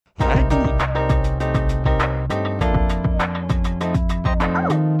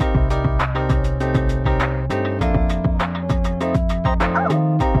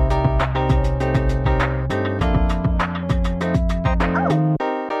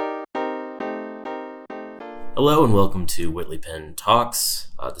Hello and welcome to Whitley Penn Talks.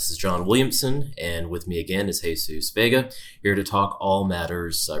 This is John Williamson, and with me again is Jesus Vega, here to talk all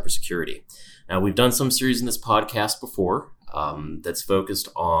matters cybersecurity. Now, we've done some series in this podcast before that's focused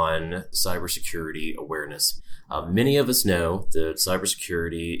on cybersecurity awareness. Many of us know that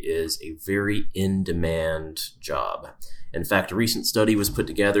cybersecurity is a very in-demand job. In fact, a recent study was put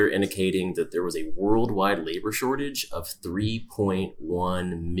together indicating that there was a worldwide labor shortage of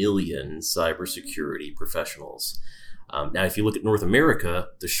 3.1 million cybersecurity professionals. Now, if you look at North America,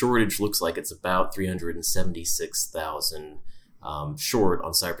 the shortage looks like it's about 376,000 short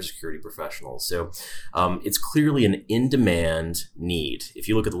on cybersecurity professionals. So it's clearly an in-demand need. If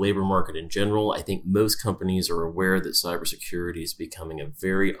you look at the labor market in general, I think most companies are aware that cybersecurity is becoming a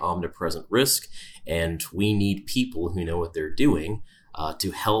very omnipresent risk, and we need people who know what they're doing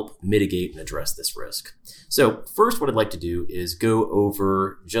to help mitigate and address this risk. So first, what I'd like to do is go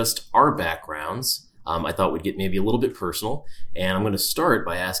over just our backgrounds. I thought we'd get maybe a little bit personal, and I'm going to start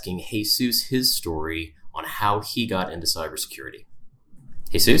by asking Jesus his story on how he got into cybersecurity.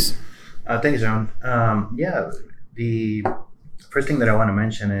 Jesus? Thanks, John. The first thing that I want to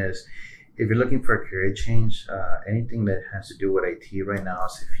mention is if you're looking for a career change, anything that has to do with IT right now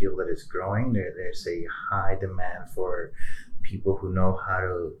is a field that is growing. There's a high demand for people who know how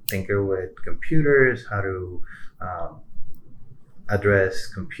to tinker with computers, how to address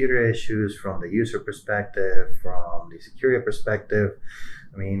computer issues from the user perspective, from the security perspective.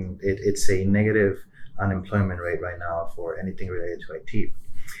 I mean, it's a negative unemployment rate right now for anything related to IT.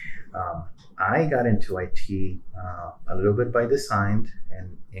 I got into IT a little bit by design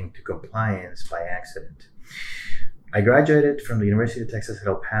and into compliance by accident. I graduated from the University of Texas at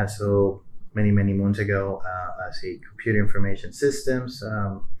El Paso many moons ago as a computer information systems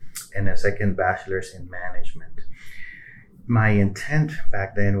and a second bachelor's in management. My intent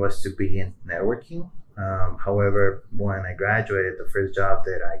back then was to be in networking. However, when I graduated, the first job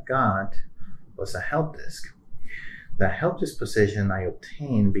that I got was a help desk. The help desk position I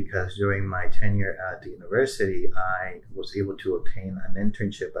obtained because during my tenure at the university, I was able to obtain an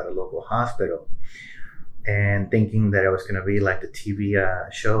internship at a local hospital. And thinking that I was going to be like the TV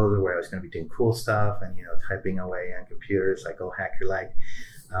shows where I was going to be doing cool stuff and, typing away on computers like old hacker-like.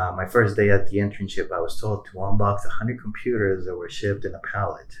 My first day at the internship, I was told to unbox 100 computers that were shipped in a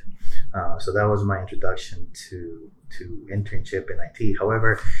pallet. So that was my introduction to internship in IT.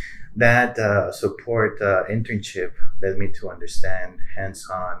 However, that support internship led me to understand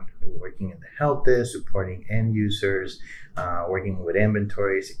hands-on working in the help desk, supporting end users, working with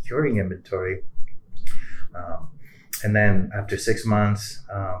inventory, securing inventory. And then after 6 months,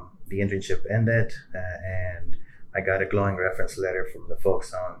 the internship ended and I got a glowing reference letter from the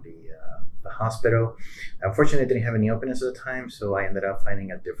folks on the hospital. Unfortunately, I didn't have any openings at the time, so I ended up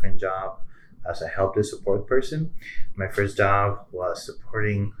finding a different job as a help desk support person. My first job was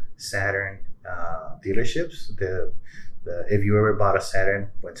supporting Saturn dealerships. If you ever bought a Saturn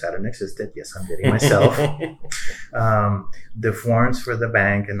when Saturn existed, yes, I'm getting myself. The forms for the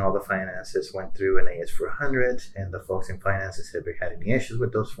bank and all the finances went through an AS400, and the folks in finances, if they had any issues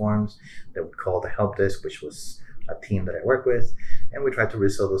with those forms, they would call the help desk, which was a team that I work with, and we tried to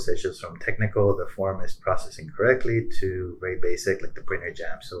resolve those issues from technical, the form is processing correctly, to very basic, like the printer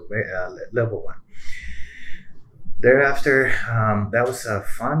jam, so level 1. Thereafter, that was a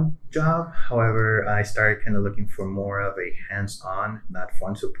fun job. However, I started kind of looking for more of a hands-on, not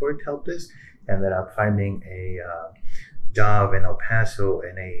fun support help desk. Ended up finding a job in El Paso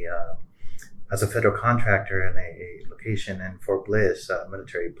as a federal contractor in a location in Fort Bliss,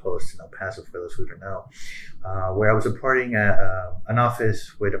 military post in El Paso, for those who don't know, where I was supporting an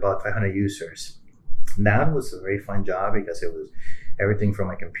office with about 500 users. That was a very fun job because it was everything from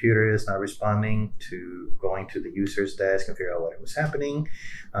my computer is not responding to going to the user's desk and figure out what was happening.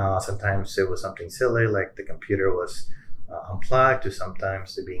 Sometimes it was something silly, like the computer was unplugged, to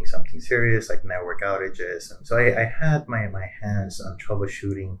sometimes it being something serious, like network outages. And so I had my hands on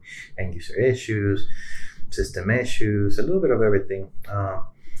troubleshooting end user issues, system issues, a little bit of everything.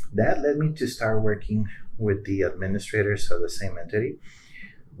 That led me to start working with the administrators of the same entity,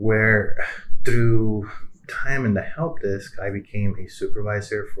 where through time in the help desk, I became a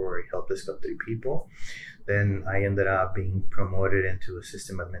supervisor for a help desk of 3 people. Then I ended up being promoted into a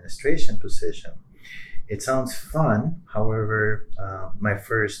system administration position. It sounds fun. However, my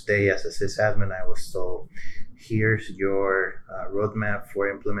first day as a sysadmin, I was told, here's your roadmap for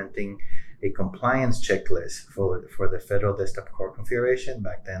implementing a compliance checklist for the federal desktop core configuration.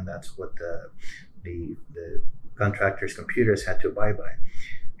 Back then, that's what the contractors' computers had to abide by.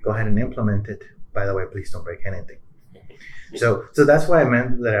 Go ahead and implement it. By the way, please don't break anything. So that's what I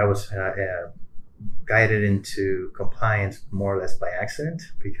meant that I was guided into compliance more or less by accident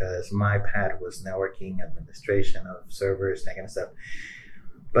because my path was networking, administration of servers, that kind of stuff.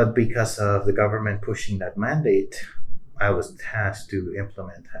 But because of the government pushing that mandate, I was tasked to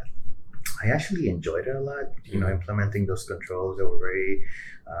implement that. I actually enjoyed it a lot, implementing those controls that were very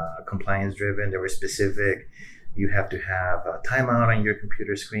compliance driven. They were specific. You have to have a timeout on your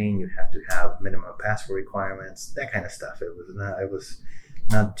computer screen. You have to have minimum password requirements, that kind of stuff. It was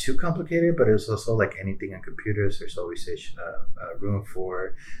not too complicated, but it was also like anything on computers. There's always a room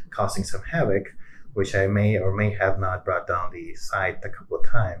for causing some havoc, which I may or may have not brought down the site a couple of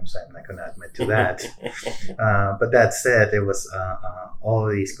times. I'm not going to admit to that. But that said, it was all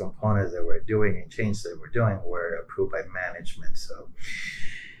of these components that we're doing and changes that we're doing were approved by management. So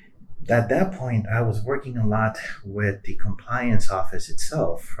at that point, I was working a lot with the compliance office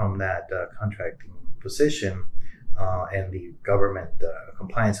itself from that contracting position and the government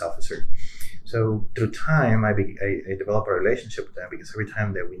compliance officer. So through time, I developed a relationship with them because every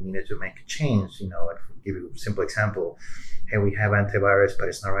time that we needed to make a change, like give you a simple example, hey, we have antivirus, but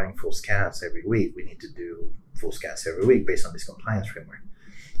it's not running full scans every week. We need to do full scans every week based on this compliance framework.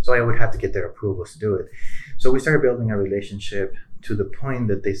 So I would have to get their approvals to do it. So we started building a relationship to the point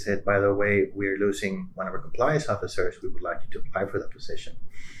that they said, by the way, we're losing one of our compliance officers. We would like you to apply for that position.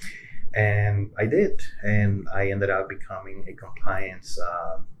 And I did. And I ended up becoming a compliance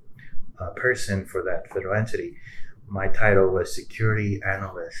person for that federal entity. My title was security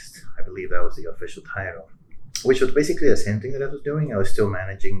analyst. I believe that was the official title, which was basically the same thing that I was doing. I was still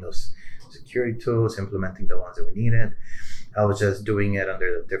managing those security tools, implementing the ones that we needed. I was just doing it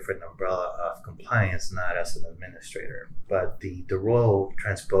under a different umbrella of compliance, not as an administrator. But the role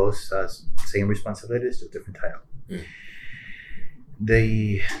transposed as same responsibilities, just different title.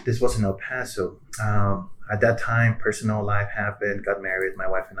 This was in El Paso. At that time, personal life happened, got married. My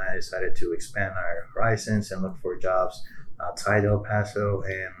wife and I decided to expand our horizons and look for jobs outside El Paso.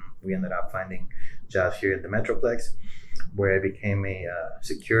 And we ended up finding jobs here in the Metroplex, where I became a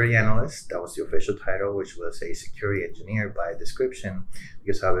security analyst. That was the official title, which was a security engineer by description,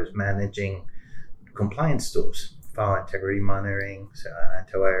 because I was managing compliance tools, file integrity monitoring,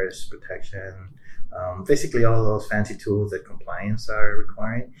 antivirus protection, basically all those fancy tools that compliance are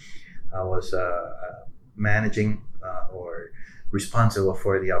requiring. I was managing or responsible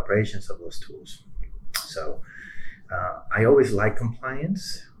for the operations of those tools. So I always liked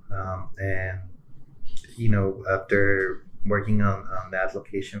compliance, and after working on that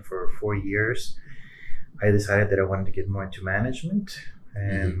location for 4 years, I decided that I wanted to get more into management,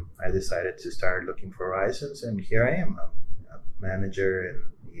 and I decided to start looking for horizons, and here I am. I'm a manager in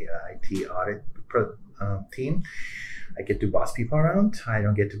the IT audit team. I get to boss people around. I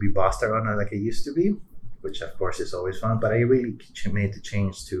don't get to be bossed around like I used to be, which of course is always fun, but I really made the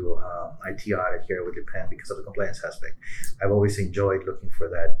change to IT audit here with Penn because of the compliance aspect. I've always enjoyed looking for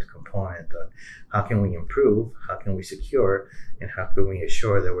that component of how can we improve, how can we secure, and how can we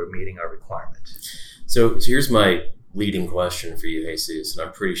assure that we're meeting our requirements. So here's my leading question for you, Jesus, and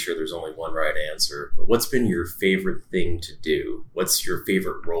I'm pretty sure there's only one right answer, but what's been your favorite thing to do? What's your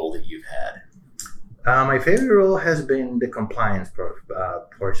favorite role that you've had? My favorite role has been the compliance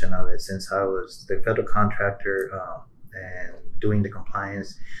portion of it. Since I was the federal contractor and doing the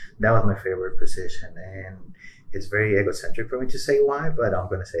compliance, that was my favorite position. And it's very egocentric for me to say why, but I'm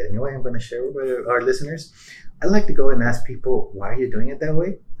going to say it anyway. I'm going to share with our listeners. I like to go and ask people, why are you doing it that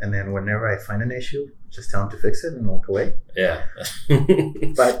way? And then whenever I find an issue, just tell them to fix it and walk away. Yeah.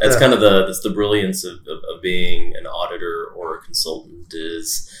 But that's kind of that's the brilliance of being an auditor or a consultant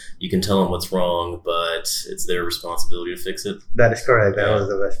is you can tell them what's wrong, but it's their responsibility to fix it. That is correct. That was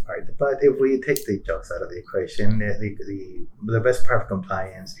the best part. But if we take the jokes out of the equation, the best part of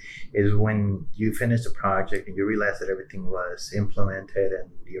compliance is when you finish the project and you realize that everything was implemented and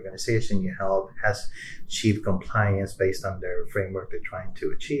the organization you help has achieved compliance based on their framework they're trying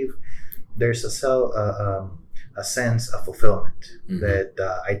to achieve. There's a sense of fulfillment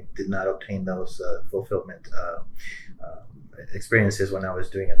that I did not obtain those fulfillment experiences when I was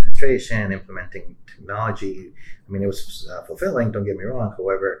doing administration, implementing technology. I mean, it was fulfilling, don't get me wrong.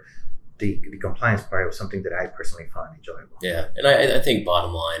 However, the compliance part was something that I personally found enjoyable. Yeah, and I think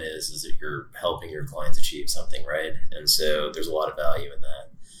bottom line is that you're helping your clients achieve something, right? And so there's a lot of value in that.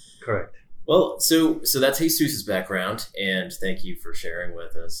 Correct. Well, so that's Jesus' background, and thank you for sharing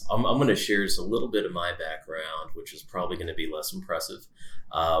with us. I'm going to share just a little bit of my background, which is probably going to be less impressive.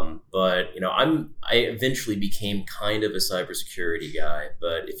 But I eventually became kind of a cybersecurity guy.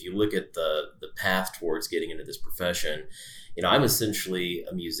 But if you look at the path towards getting into this profession, I'm essentially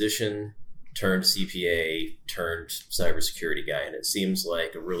a musician turned CPA turned cybersecurity guy, and it seems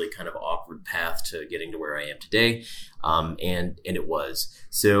like a really kind of awkward path to getting to where I am today, and it was.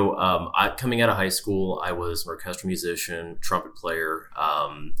 So coming out of high school, I was an orchestral musician, trumpet player.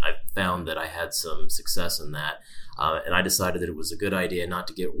 I found that I had some success in that, and I decided that it was a good idea not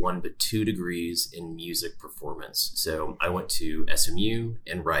to get 1 but 2 degrees in music performance. So I went to SMU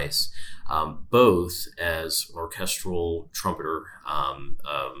and Rice, both as an orchestral trumpeter,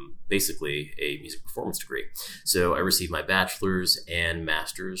 basically a music performance degree. So I received my bachelor's and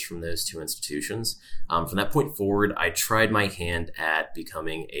master's from those 2 institutions. From that point forward, I tried my hand at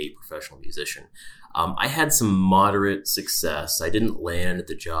becoming a professional musician. I had some moderate success. I didn't land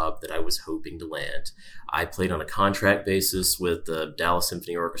the job that I was hoping to land. I played on a contract basis with the Dallas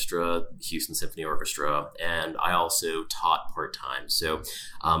Symphony Orchestra, Houston Symphony Orchestra, and I also taught part-time. So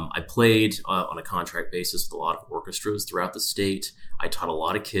I played on a contract basis with a lot of orchestras throughout the state. I taught a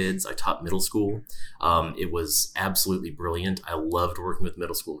lot of kids. I taught middle school. It was absolutely brilliant. I loved working with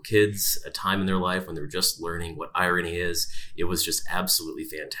middle school kids, a time in their life when they're just learning what irony is. It was just absolutely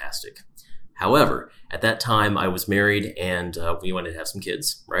fantastic. However, at that time, I was married and we wanted to have some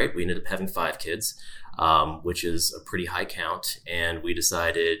kids, right? We ended up having 5 kids, which is a pretty high count. And we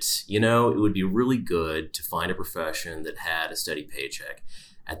decided, it would be really good to find a profession that had a steady paycheck.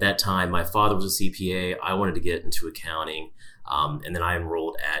 At that time, my father was a CPA. I wanted to get into accounting. And then I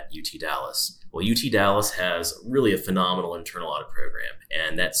enrolled at UT Dallas. Well, UT Dallas has really a phenomenal internal audit program,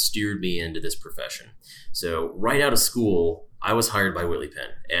 and that steered me into this profession. So right out of school, I was hired by Whitley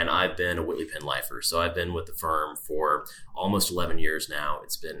Penn, and I've been a Whitley Penn lifer. So I've been with the firm for almost 11 years now.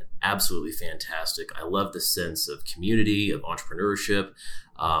 It's been absolutely fantastic. I love the sense of community, of entrepreneurship,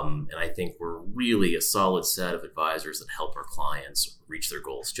 and I think we're really a solid set of advisors that help our clients reach their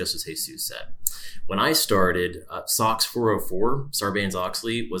goals, just as Jesus said. When I started, SOX 404,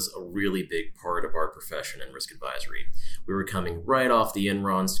 Sarbanes-Oxley, was a really big part of our profession in risk advisory. We were coming right off the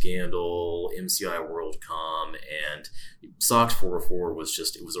Enron scandal, MCI WorldCom, and SOX 404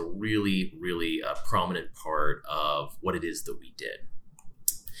 was a really, really prominent part of what it is that we did.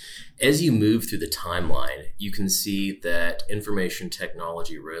 As you move through the timeline, you can see that information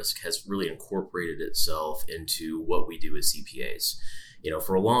technology risk has really incorporated itself into what we do as CPAs.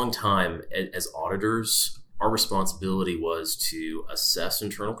 For a long time, as auditors, our responsibility was to assess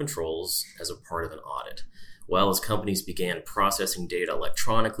internal controls as a part of an audit. Well, as companies began processing data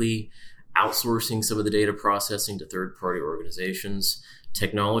electronically, outsourcing some of the data processing to third-party organizations,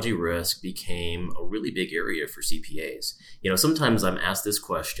 technology risk became a really big area for CPAs. Sometimes I'm asked this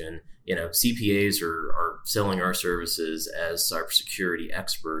question, CPAs are selling our services as cybersecurity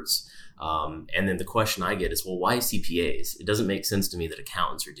experts. And then the question I get is, well, why CPAs? It doesn't make sense to me that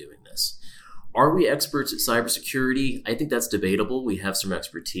accountants are doing this. Are we experts at cybersecurity? I think that's debatable. We have some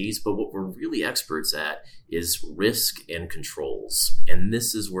expertise, but what we're really experts at is risk and controls. And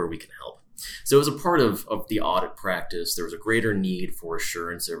this is where we can help. So as a part of the audit practice, there was a greater need for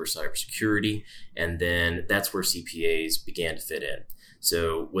assurance over cybersecurity, and then that's where CPAs began to fit in.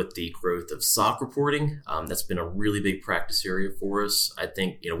 So with the growth of SOC reporting, that's been a really big practice area for us. I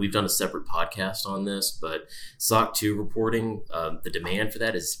think, we've done a separate podcast on this, but SOC 2 reporting, the demand for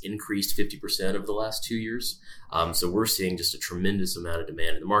that has increased 50% over the last 2 years. So we're seeing just a tremendous amount of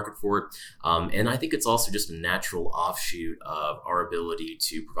demand in the market for it. And I think it's also just a natural offshoot of our ability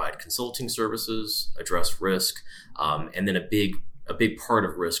to provide consulting services, address risk, and then a big part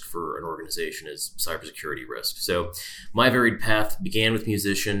of risk for an organization is cybersecurity risk. So my varied path began with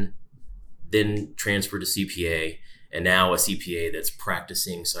musician, then transferred to CPA, and now a CPA that's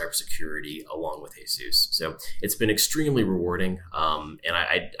practicing cybersecurity along with Jesus. So it's been extremely rewarding. And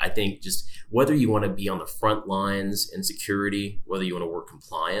I think just whether you want to be on the front lines in security, whether you want to work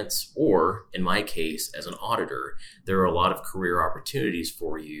compliance, or in my case, as an auditor, there are a lot of career opportunities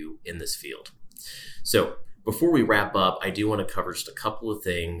for you in this field. So before we wrap up, I do want to cover just a couple of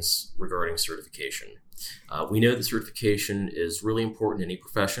things regarding certification. We know that certification is really important in any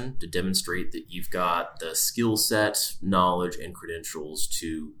profession to demonstrate that you've got the skill set, knowledge, and credentials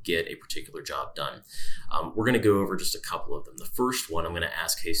to get a particular job done. We're going to go over just a couple of them. The first one I'm going to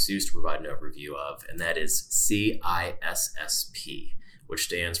ask Jesus to provide an overview of, and that is CISSP, which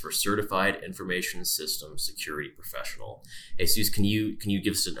stands for Certified Information Systems Security Professional. Jesus, can you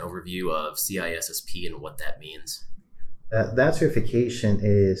give us an overview of CISSP and what that means? That certification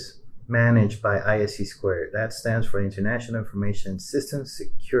is managed by ISC Squared. That stands for International Information Systems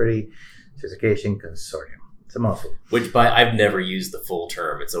Security Certification Consortium. It's a mouthful. I've never used the full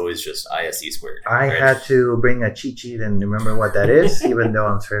term. It's always just ISC Squared. I had to bring a cheat sheet and remember what that is, even though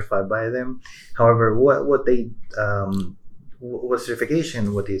I'm certified by them. However, what they what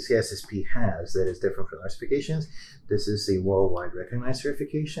certification, what the CISSP has that is different from our certifications, this is a worldwide recognized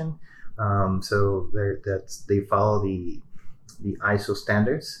certification. So they follow the ISO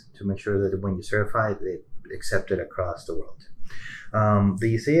standards to make sure that when you certify, they accept it across the world.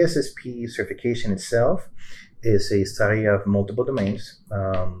 The CISSP certification itself is a study of multiple domains,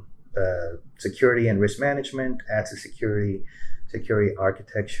 security and risk management, access security, security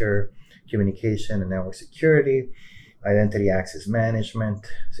architecture, communication and network security, identity access management,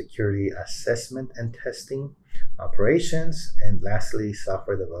 security assessment and testing, operations, and lastly,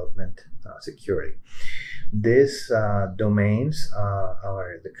 software development security. These domains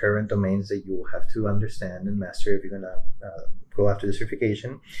are the current domains that you will have to understand and master if you're going to go after the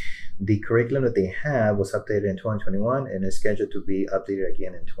certification. The curriculum that they have was updated in 2021 and is scheduled to be updated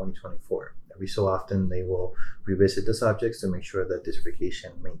again in 2024. Every so often, they will revisit the subjects to make sure that the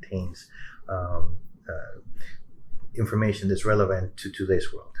certification maintains information that's relevant to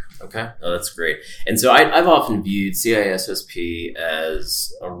today's world. Okay, that's great. And so I've often viewed CISSP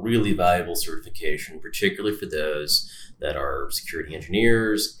as a really valuable certification, particularly for those that are security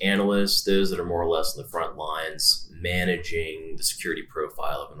engineers, analysts, those that are more or less on the front lines managing the security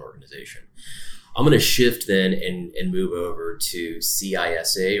profile of an organization. I'm going to shift then and move over to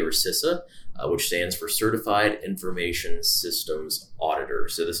CISA or CISA, which stands for Certified Information Systems Auditor.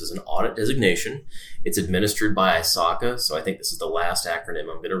 So this is an audit designation. It's administered by ISACA. So I think this is the last acronym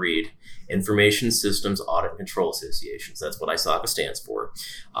I'm going to read. Information Systems Audit and Control Association. So that's what ISACA stands for.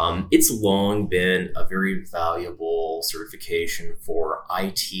 It's long been a very valuable certification for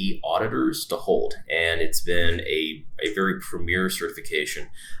IT auditors to hold. And it's been a very premier certification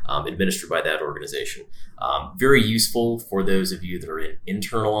administered by that organization. Very useful for those of you that are in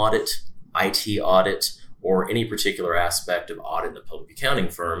internal audit, IT audit, or any particular aspect of audit in the public accounting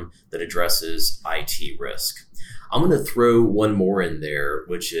firm that addresses IT risk. I'm going to throw one more in there,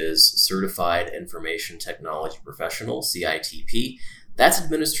 which is Certified Information Technology Professional, CITP. That's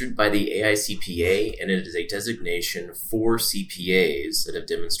administered by the AICPA, and it is a designation for CPAs that have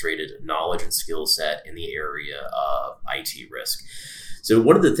demonstrated knowledge and skill set in the area of IT risk. So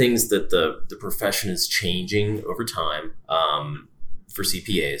one of the things that the profession is changing over time for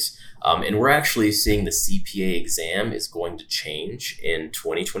CPAs, and we're actually seeing the CPA exam is going to change in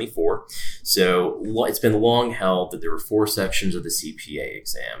 2024. So it's been long held that there are 4 sections of the CPA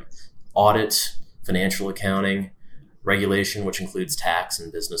exam: audit, financial accounting, regulation, which includes tax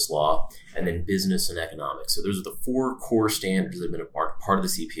and business law, and then business and economics. So those are the 4 core standards that have been a part of the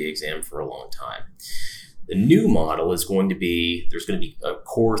CPA exam for a long time. The new model is going to be, there's going to be a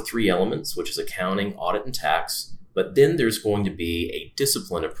core 3 elements, which is accounting, audit, and tax. But then there's going to be a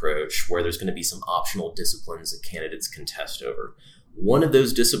discipline approach where there's going to be some optional disciplines that candidates can test over. One of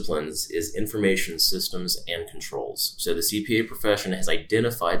those disciplines is information systems and controls. So the CPA profession has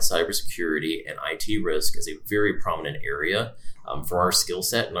identified cybersecurity and IT risk as a very prominent area for our skill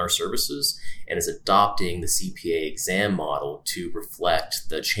set and our services, and is adopting the CPA exam model to reflect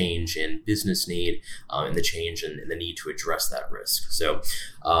the change in business need and the change in the need to address that risk.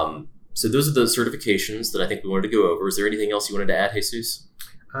 So those are the certifications that I think we wanted to go over. Is there anything else you wanted to add, Jesus?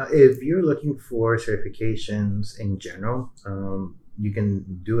 If you're looking for certifications in general, you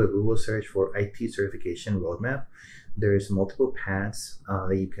can do a Google search for IT certification roadmap. There's multiple paths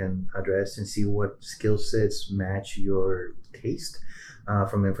that you can address and see what skill sets match your taste,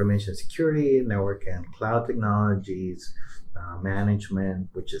 from information security, network and cloud technologies, management,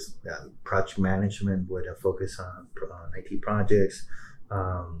 which is project management with a focus on IT projects,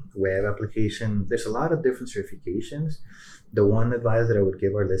 web application. There's a lot of different certifications. The one advice that I would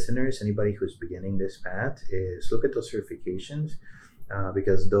give our listeners, anybody who's beginning this path, is look at those certifications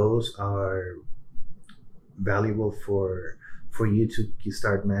because those are valuable for you to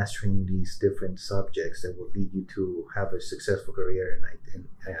start mastering these different subjects that will lead you to have a successful career in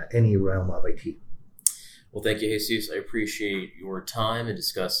any realm of IT. Well, thank you, Jesus. I appreciate your time in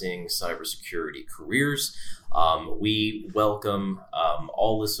discussing cybersecurity careers. We welcome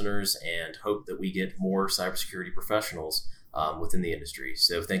all listeners and hope that we get more cybersecurity professionals within the industry.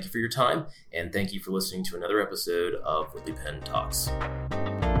 So thank you for your time, and thank you for listening to another episode of Whitley Penn Talks.